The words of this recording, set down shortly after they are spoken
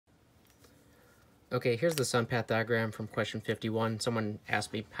Okay, here's the sun path diagram from question 51. Someone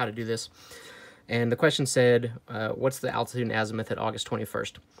asked me how to do this. And the question said, what's the altitude and azimuth at August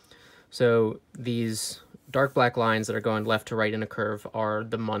 21st? So these dark black lines that are going left to right in a curve are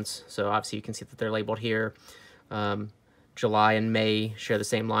the months. So obviously you can see that they're labeled here. July and May share the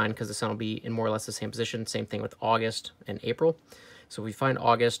same line because the sun will be in more or less the same position. Same thing with August and April. So if we find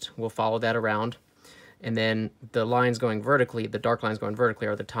August, we'll follow that around. And then the lines going vertically, the dark lines going vertically,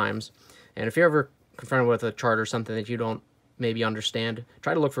 are the times. And if you're ever confronted with a chart or something that you don't maybe understand,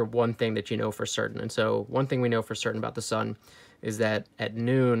 try to look for one thing that you know for certain. And so one thing we know for certain about the sun is that at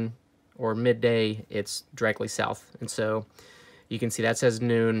noon or midday, it's directly south. And so you can see that says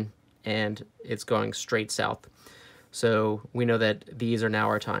noon and it's going straight south. So we know that these are now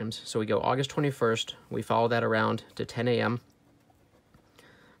our times. So we go August 21st, we follow that around to 10 a.m.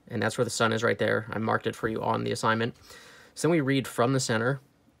 And that's where the sun is right there. I marked it for you on the assignment. So then we read from the center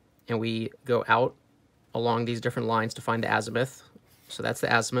and we go out along these different lines to find the azimuth. So that's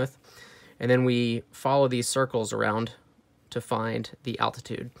the azimuth. And then we follow these circles around to find the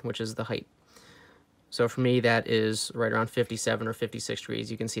altitude, which is the height. So for me, that is right around 57 or 56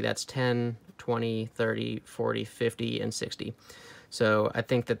 degrees. You can see that's 10, 20, 30, 40, 50, and 60. So I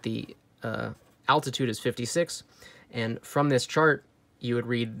think that the altitude is 56. And from this chart, you would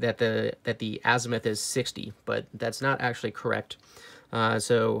read that the azimuth is 60, but that's not actually correct.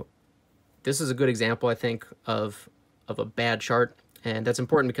 So this is a good example, I think, of a bad chart, and that's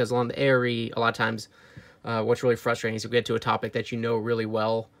important because along the ARE, a lot of times, what's really frustrating is you get to a topic that you know really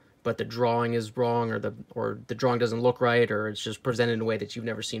well, but the drawing is wrong, or the drawing doesn't look right, or it's just presented in a way that you've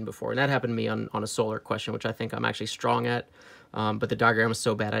never seen before. And that happened to me on a solar question, which I think I'm actually strong at, but the diagram was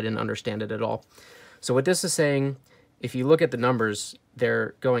so bad I didn't understand it at all. So what this is saying, if you look at the numbers,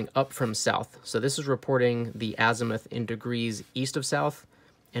 they're going up from south. So this is reporting the azimuth in degrees east of south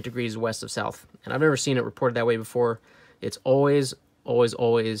and degrees west of south. And I've never seen it reported that way before. It's always, always,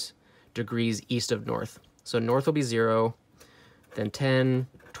 always degrees east of north. So north will be 0, then 10,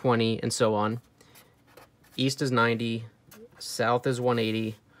 20, and so on. East is 90, south is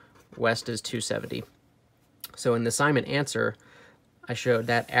 180, west is 270. So in the assignment answer, I showed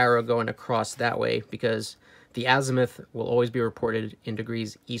that arrow going across that way because the azimuth will always be reported in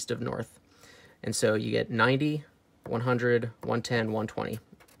degrees east of north. And so you get 90, 100, 110, 120.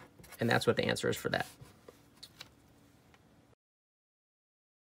 And that's what the answer is for that.